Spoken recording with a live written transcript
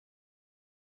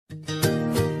I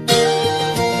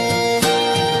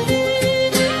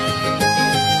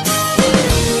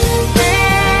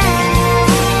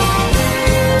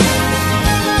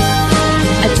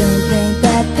don't think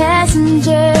that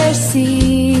passenger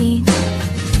seat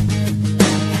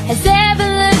has ever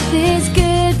looked this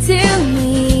good to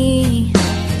me.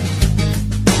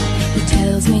 He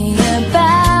tells me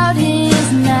about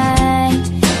his night,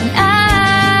 and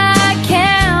I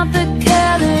count the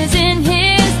colors in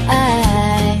his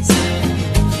eyes.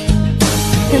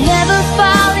 He'll never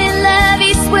fall in love,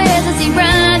 he swears, as he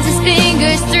runs his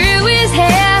fingers through his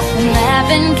hair. I'm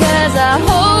laughing 'cause I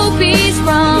hope he's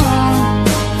wrong,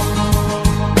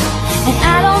 and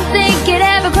I don't think it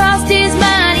ever crossed his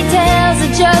mind. He tells a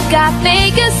joke, I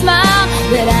fake a smile,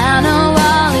 but I know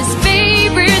all his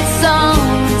favorite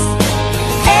songs.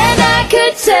 And I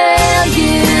could tell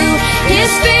you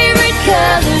his favorite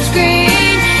color's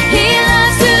green. He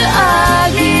loves to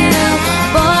argue,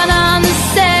 born on the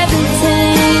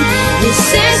 17th. His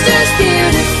sister's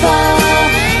beautiful,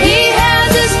 he has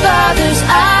his father's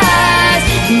eyes.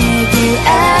 And if you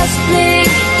ask me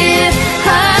if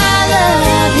I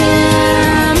love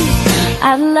him,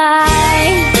 I'd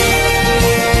lie.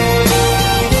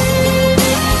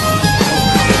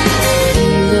 He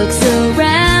looks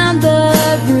around the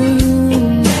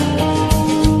room,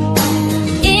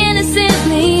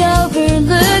 innocently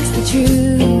overlooks the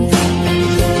truth.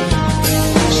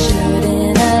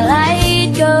 Shouldn't a light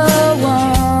go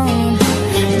on?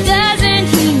 Doesn't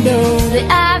he know that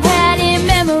I've had him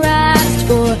memorized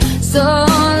for so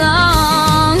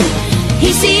long?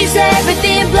 He sees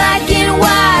everything black and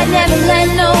white, never let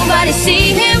nobody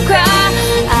see him cry.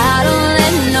 I don't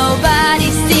let nobody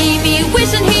see me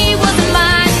wishing he wasn't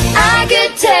mine. I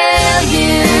could tell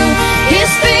you his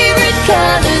favorite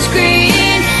color's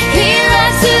green. He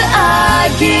loves to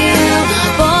argue,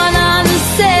 born on the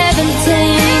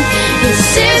 17th. His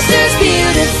sister's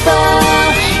beautiful,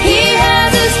 he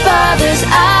has his father's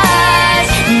eyes.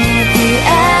 And if you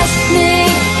ask me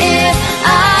if I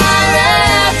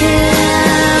love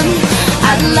him,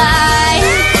 I'd lie.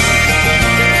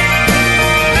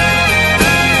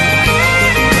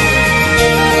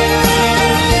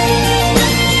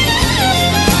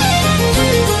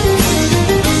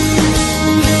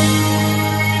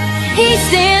 He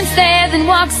stands there then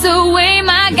walks away.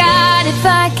 My God, if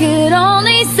I could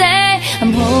only say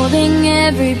I'm holding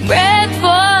every breath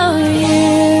for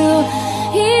you.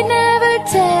 He'd never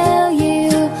tell you,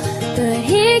 but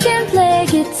he can play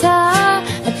guitar